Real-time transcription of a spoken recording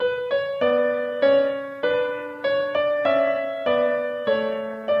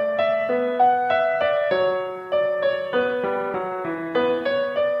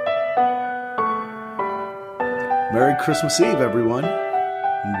Christmas Eve, everyone,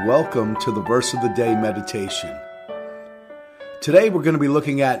 and welcome to the Verse of the Day meditation. Today we're going to be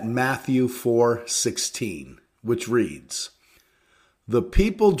looking at Matthew 4:16, which reads, "The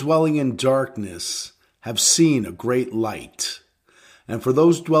people dwelling in darkness have seen a great light, and for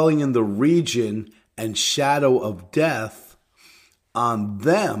those dwelling in the region and shadow of death, on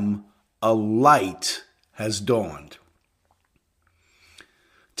them a light has dawned."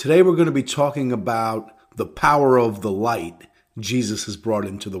 Today we're going to be talking about the power of the light Jesus has brought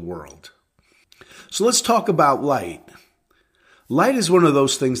into the world. So let's talk about light. Light is one of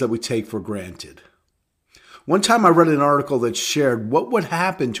those things that we take for granted. One time I read an article that shared what would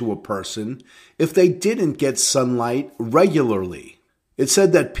happen to a person if they didn't get sunlight regularly. It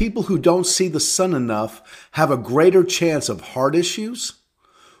said that people who don't see the sun enough have a greater chance of heart issues,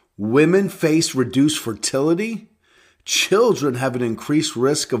 women face reduced fertility, children have an increased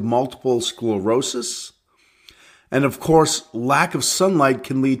risk of multiple sclerosis, and of course, lack of sunlight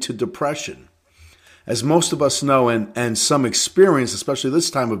can lead to depression. As most of us know and some experience, especially this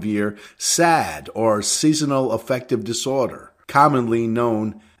time of year, SAD or seasonal affective disorder, commonly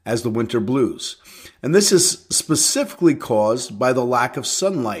known as the winter blues. And this is specifically caused by the lack of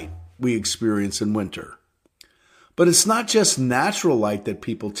sunlight we experience in winter. But it's not just natural light that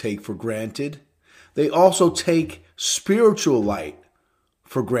people take for granted. They also take spiritual light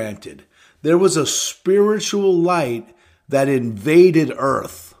for granted. There was a spiritual light that invaded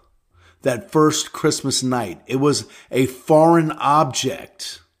earth that first Christmas night. It was a foreign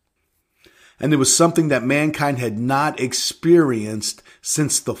object. And it was something that mankind had not experienced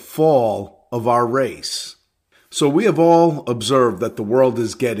since the fall of our race. So we have all observed that the world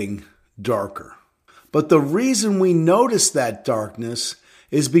is getting darker. But the reason we notice that darkness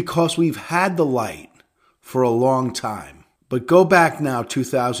is because we've had the light for a long time. But go back now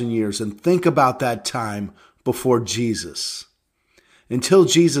 2,000 years and think about that time before Jesus. Until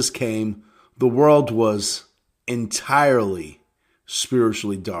Jesus came, the world was entirely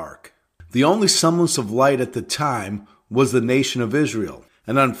spiritually dark. The only semblance of light at the time was the nation of Israel.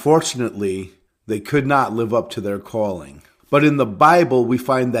 And unfortunately, they could not live up to their calling. But in the Bible, we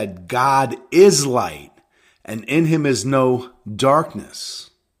find that God is light, and in him is no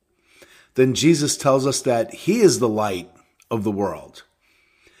darkness. Then Jesus tells us that he is the light of the world.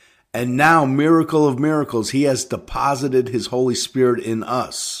 And now, miracle of miracles, he has deposited his Holy Spirit in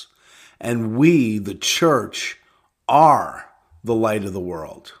us. And we, the church, are the light of the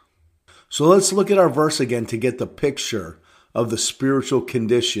world. So let's look at our verse again to get the picture of the spiritual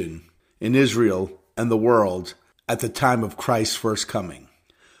condition in Israel and the world at the time of Christ's first coming.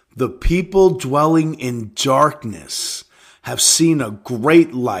 "The people dwelling in darkness have seen a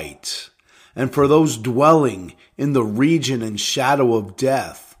great light. And for those dwelling in the region and shadow of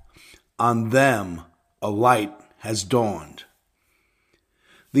death, on them a light has dawned."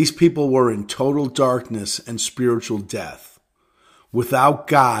 These people were in total darkness and spiritual death, without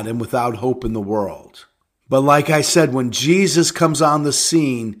God and without hope in the world. But like I said, when Jesus comes on the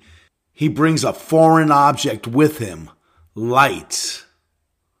scene, he brings a foreign object with him, light.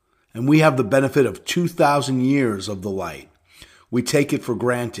 And we have the benefit of 2,000 years of the light. We take it for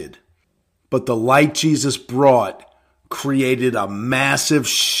granted. But the light Jesus brought created a massive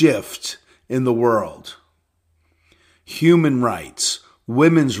shift in the world. Human rights,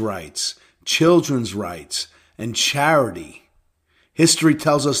 women's rights, children's rights, and charity. History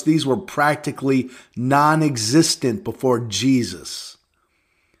tells us these were practically non-existent before Jesus.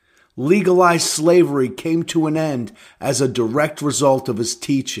 Legalized slavery came to an end as a direct result of his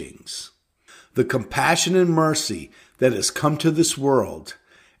teachings. The compassion and mercy that has come to this world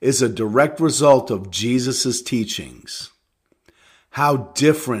is a direct result of Jesus' teachings. How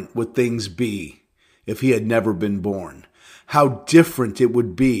different would things be if he had never been born? How different it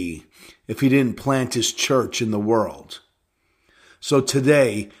would be if he didn't plant his church in the world? So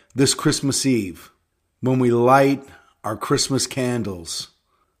today, this Christmas Eve, when we light our Christmas candles,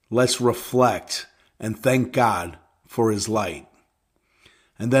 let's reflect and thank God for his light.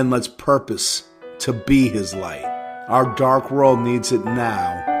 And then let's purpose to be his light. Our dark world needs it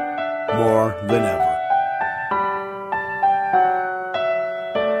now more than ever.